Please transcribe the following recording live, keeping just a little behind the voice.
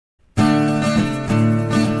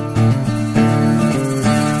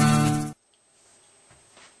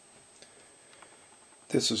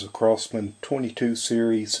This is a Crosman 22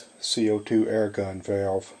 series CO2 airgun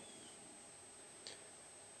valve.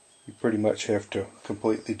 You pretty much have to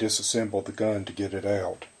completely disassemble the gun to get it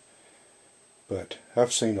out. But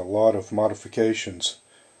I've seen a lot of modifications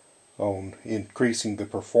on increasing the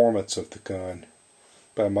performance of the gun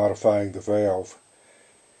by modifying the valve.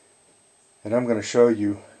 And I'm going to show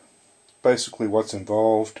you basically what's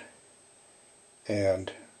involved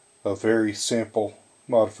and a very simple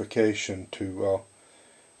modification to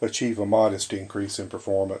achieve a modest increase in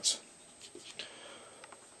performance.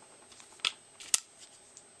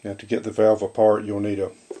 Now, to get the valve apart, you'll need a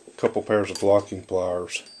couple pairs of locking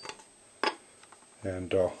pliers,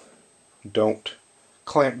 and don't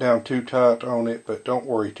clamp down too tight on it, but don't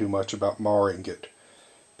worry too much about marring it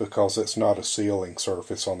because it's not a sealing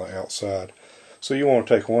surface on the outside. So you want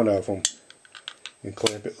to take one of them and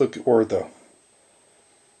clamp it. Look at where the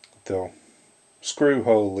screw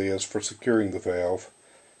hole is for securing the valve,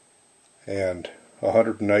 and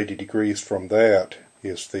 180 degrees from that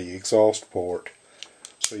is the exhaust port.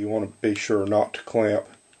 So you want to be sure not to clamp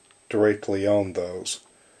directly on those.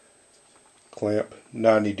 Clamp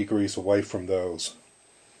 90 degrees away from those.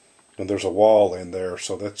 And there's a wall in there,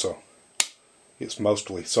 so it's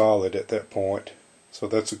mostly solid at that point. So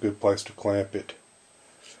that's a good place to clamp it.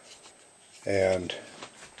 And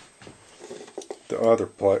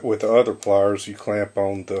with the other pliers, you clamp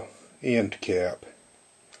on the end cap.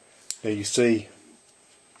 Now you see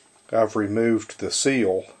I've removed the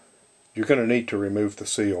seal. You're going to need to remove the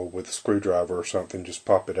seal with a screwdriver or something. Just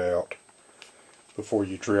pop it out before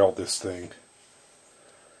you drill this thing.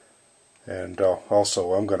 And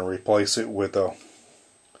also I'm going to replace it with a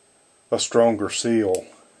stronger seal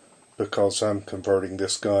because I'm converting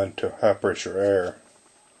this gun to high pressure air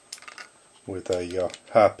with a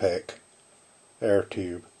high pack air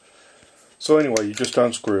tube. So anyway, you just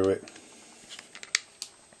unscrew it.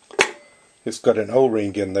 It's got an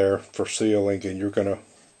O-ring in there for sealing, and you're going to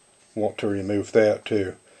want to remove that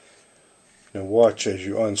too. Now watch as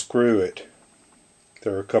you unscrew it.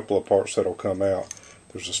 There are a couple of parts that'll come out.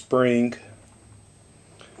 There's a spring,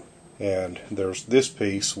 and there's this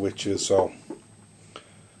piece, which is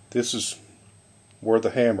this is where the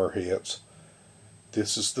hammer hits.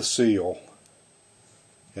 This is the seal,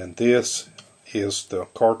 and this is the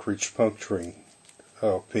cartridge puncturing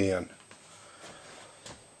pin.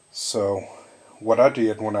 So what I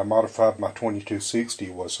did when I modified my 2260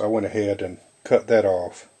 was I went ahead and cut that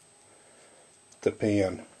off, the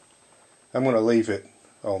pin. I'm going to leave it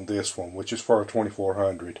on this one, which is for a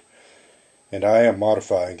 2400, and I am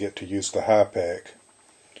modifying it to use the high pack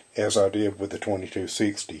as I did with the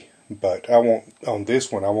 2260. But on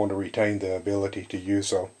this one I want to retain the ability to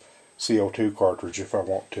use a CO2 cartridge if I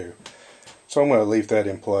want to. So I'm going to leave that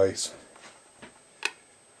in place.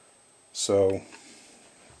 So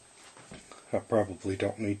I probably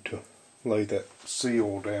don't need to lay that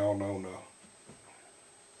seal down on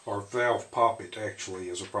or valve poppet actually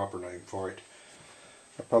is a proper name for it.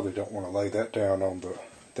 I probably don't want to lay that down on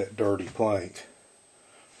that dirty plank.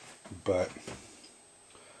 But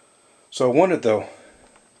so one of the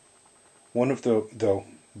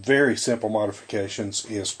very simple modifications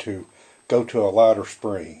is to go to a lighter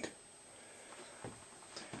spring.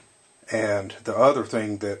 And the other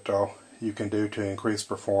thing that you can do to increase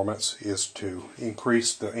performance is to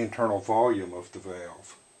increase the internal volume of the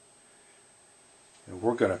valve. And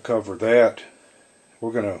we're going to cover that.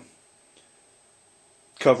 We're going to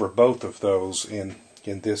cover both of those in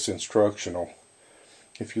this instructional.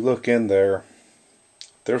 If you look in there,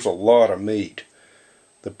 there's a lot of meat.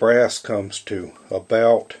 The brass comes to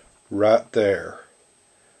about right there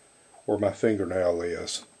where my fingernail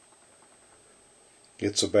is.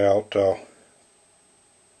 It's about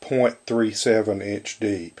 0.37 inch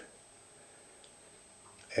deep,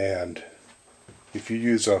 and if you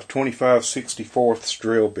use a 25/64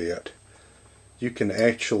 drill bit, you can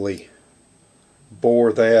actually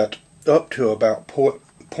bore that up to about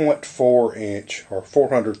 0.4 inch or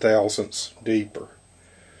 400 thousandths deeper.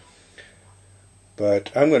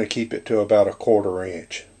 But I'm going to keep it to about a 1/4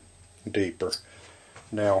 inch deeper.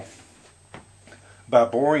 Now, by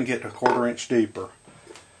boring it a 1/4 inch deeper,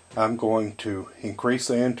 I'm going to increase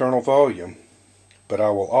the internal volume, but I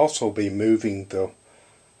will also be moving the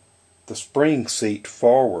spring seat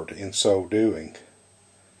forward in so doing,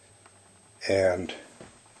 and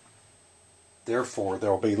therefore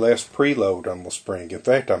there will be less preload on the spring. In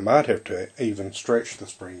fact, I might have to even stretch the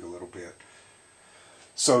spring a little bit.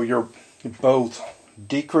 So you're both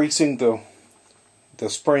decreasing the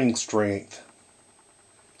spring strength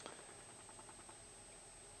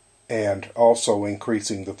and also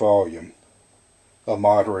increasing the volume. a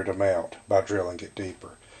moderate amount by drilling it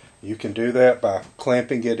deeper. You can do that by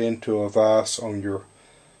clamping it into a vise on your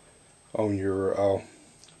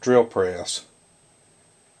drill press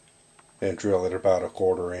and drill it about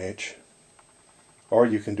 1/4 inch. Or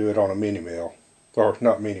you can do it on a mini mill, or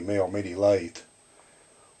not mini mill, mini lathe,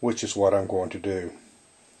 which is what I'm going to do.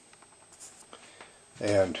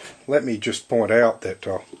 And let me just point out that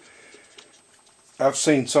I've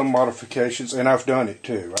seen some modifications, and I've done it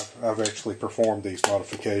too. I've actually performed these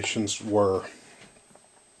modifications where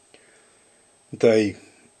they'll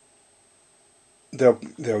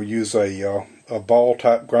use a ball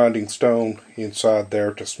type grinding stone inside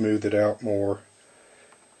there to smooth it out more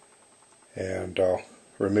and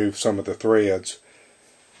remove some of the threads,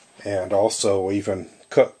 and also even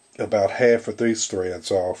cut about half of these threads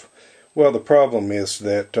off. Well, the problem is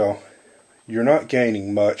that you're not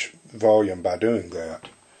gaining much volume by doing that.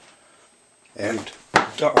 And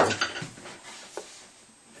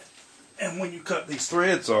when you cut these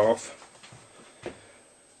threads off,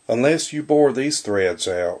 unless you bore these threads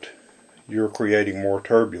out, you're creating more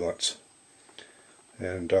turbulence.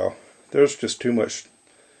 And there's just too much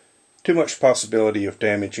possibility of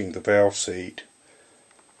damaging the valve seat,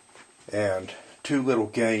 and too little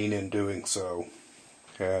gain in doing so.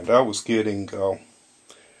 And I was getting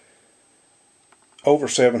over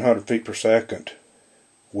 700 feet per second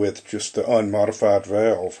with just the unmodified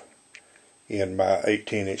valve in my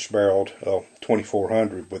 18-inch barreled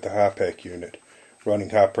 2400 with the high pack unit,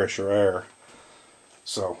 running high pressure air.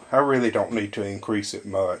 So I really don't need to increase it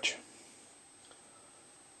much.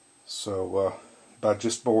 So by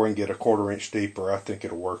just boring it 1/4 inch deeper, I think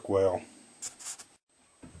it'll work well.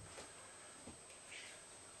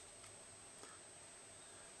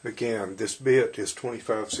 Again, this bit is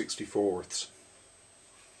 25/64.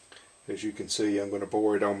 As you can see, I'm going to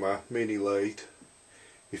bore it on my mini lathe.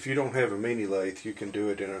 If you don't have a mini lathe, you can do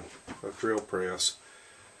it in a drill press.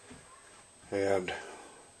 And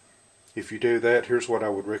if you do that, here's what I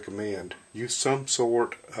would recommend. Use some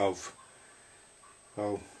sort of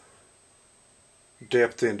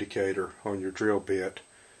depth indicator on your drill bit.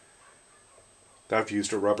 I've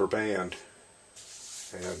used a rubber band,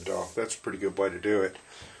 and that's a pretty good way to do it.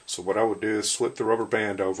 So what I would do is slip the rubber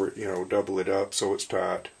band over it, double it up so it's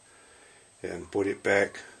tight, and put it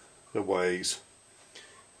back a ways.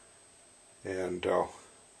 And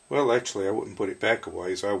well, actually I wouldn't put it back a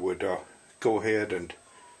ways. I would go ahead and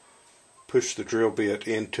push the drill bit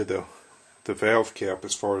into the valve cap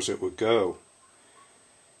as far as it would go,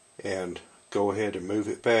 and go ahead and move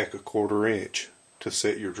it back 1/4 inch to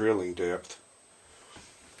set your drilling depth.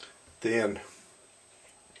 Then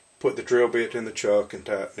put the drill bit in the chuck and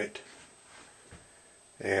tighten it,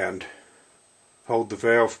 and hold the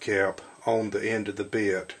valve cap on the end of the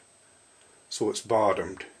bit so it's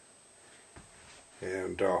bottomed,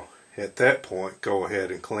 and at that point go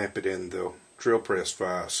ahead and clamp it in the drill press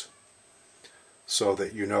vise so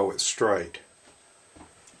that you know it's straight,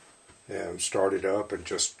 and start it up and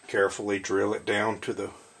just carefully drill it down to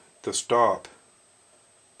the stop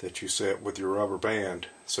that you set with your rubber band,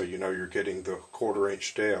 so you know you're getting the 1/4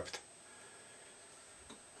 inch depth.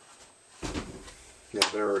 Now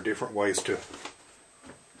there are different ways to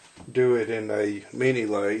do it in a mini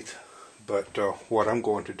lathe, but what I'm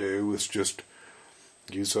going to do is just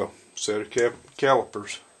use a set of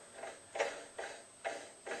calipers.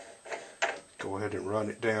 Go ahead and run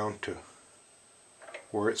it down to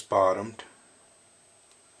where it's bottomed,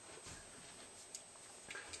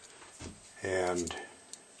 and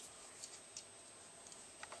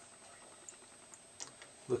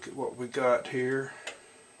look at what we got here.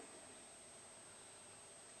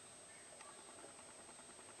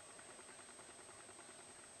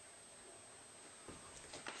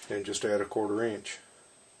 And just add 1/4 inch.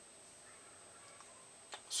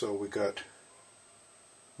 So we got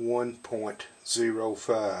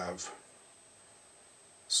 1.05.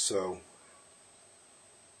 So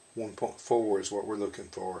 1.4 is what we're looking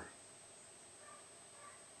for.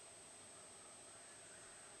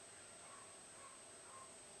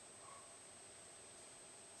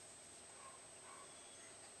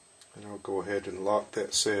 And I'll go ahead and lock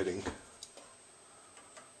that setting.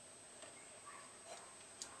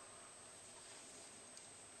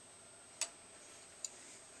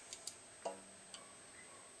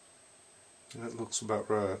 That looks about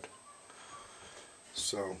right.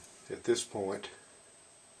 So at this point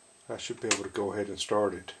I should be able to go ahead and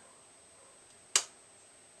start it.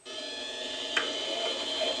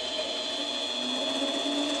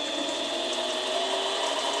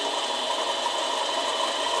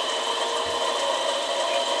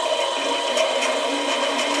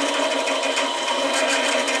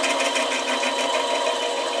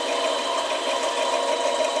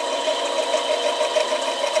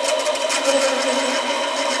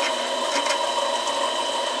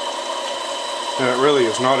 And it really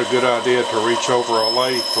is not a good idea to reach over a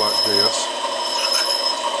lathe like this,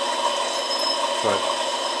 but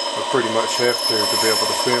I pretty much have to be able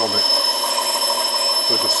to film it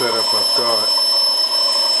with the setup I've got.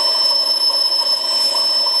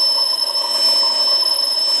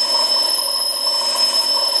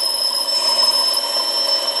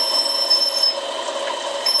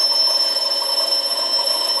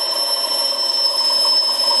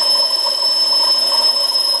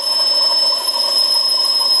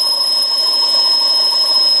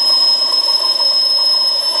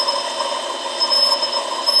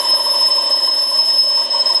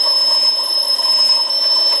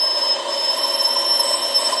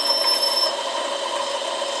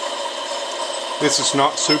 This is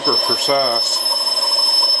not super precise.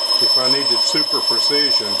 If I needed super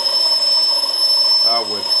precision, I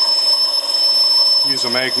would use a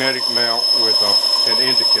magnetic mount with an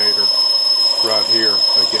indicator right here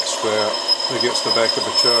against the back of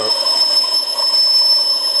the chuck.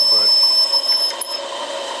 But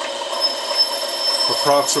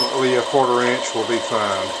approximately a 1/4 inch will be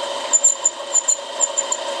fine.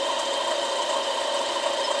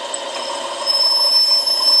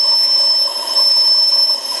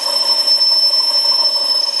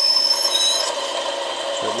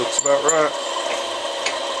 That looks about right.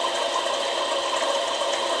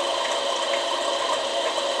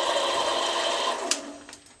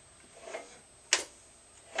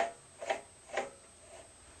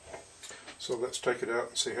 So let's take it out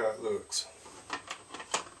and see how it looks.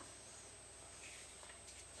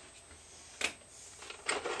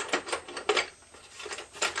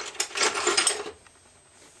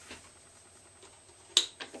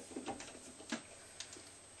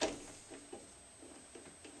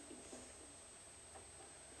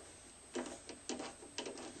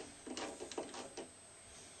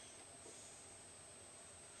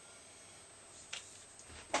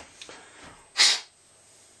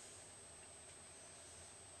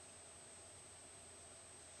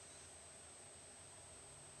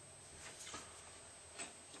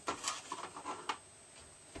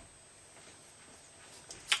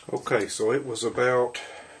 Okay, so it was about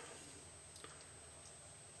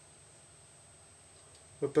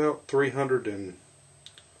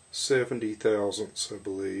 370 thousandths, I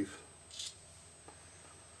believe,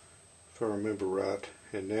 if I remember right,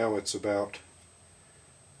 and now it's about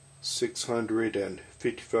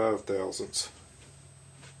 655 thousandths.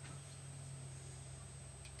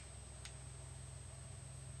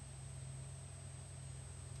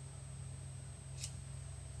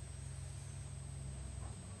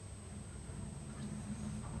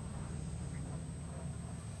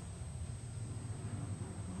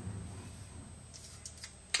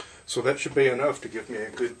 So that should be enough to give me a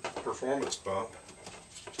good performance bump.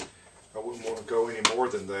 I wouldn't want to go any more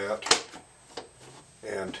than that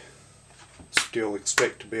and still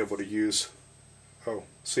expect to be able to use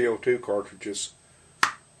CO2 cartridges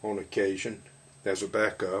on occasion as a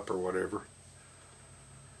backup or whatever.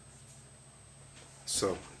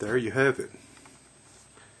 So there you have it.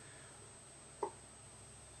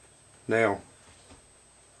 Now,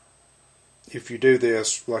 if you do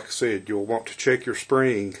this, like I said, you'll want to check your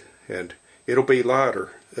spring, and it'll be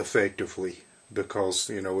lighter effectively because,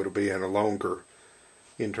 you know, it'll be in a longer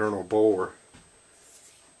internal bore.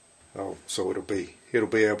 So it'll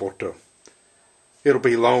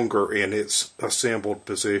be longer in its assembled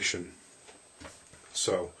position.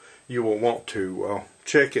 So you will want to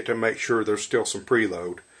check it to make sure there's still some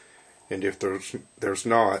preload, and if there's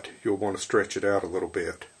not, you'll want to stretch it out a little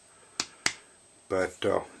bit. But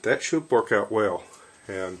that should work out well,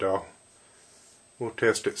 and we'll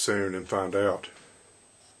test it soon and find out.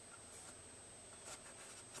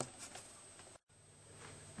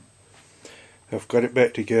 I've got it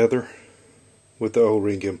back together with the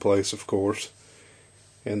O-ring in place, of course,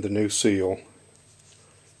 and the new seal,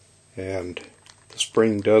 and the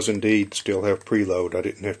spring does indeed still have preload. I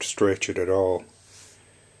didn't have to stretch it at all,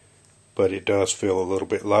 but it does feel a little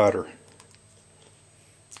bit lighter.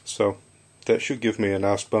 So that should give me a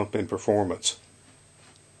nice bump in performance.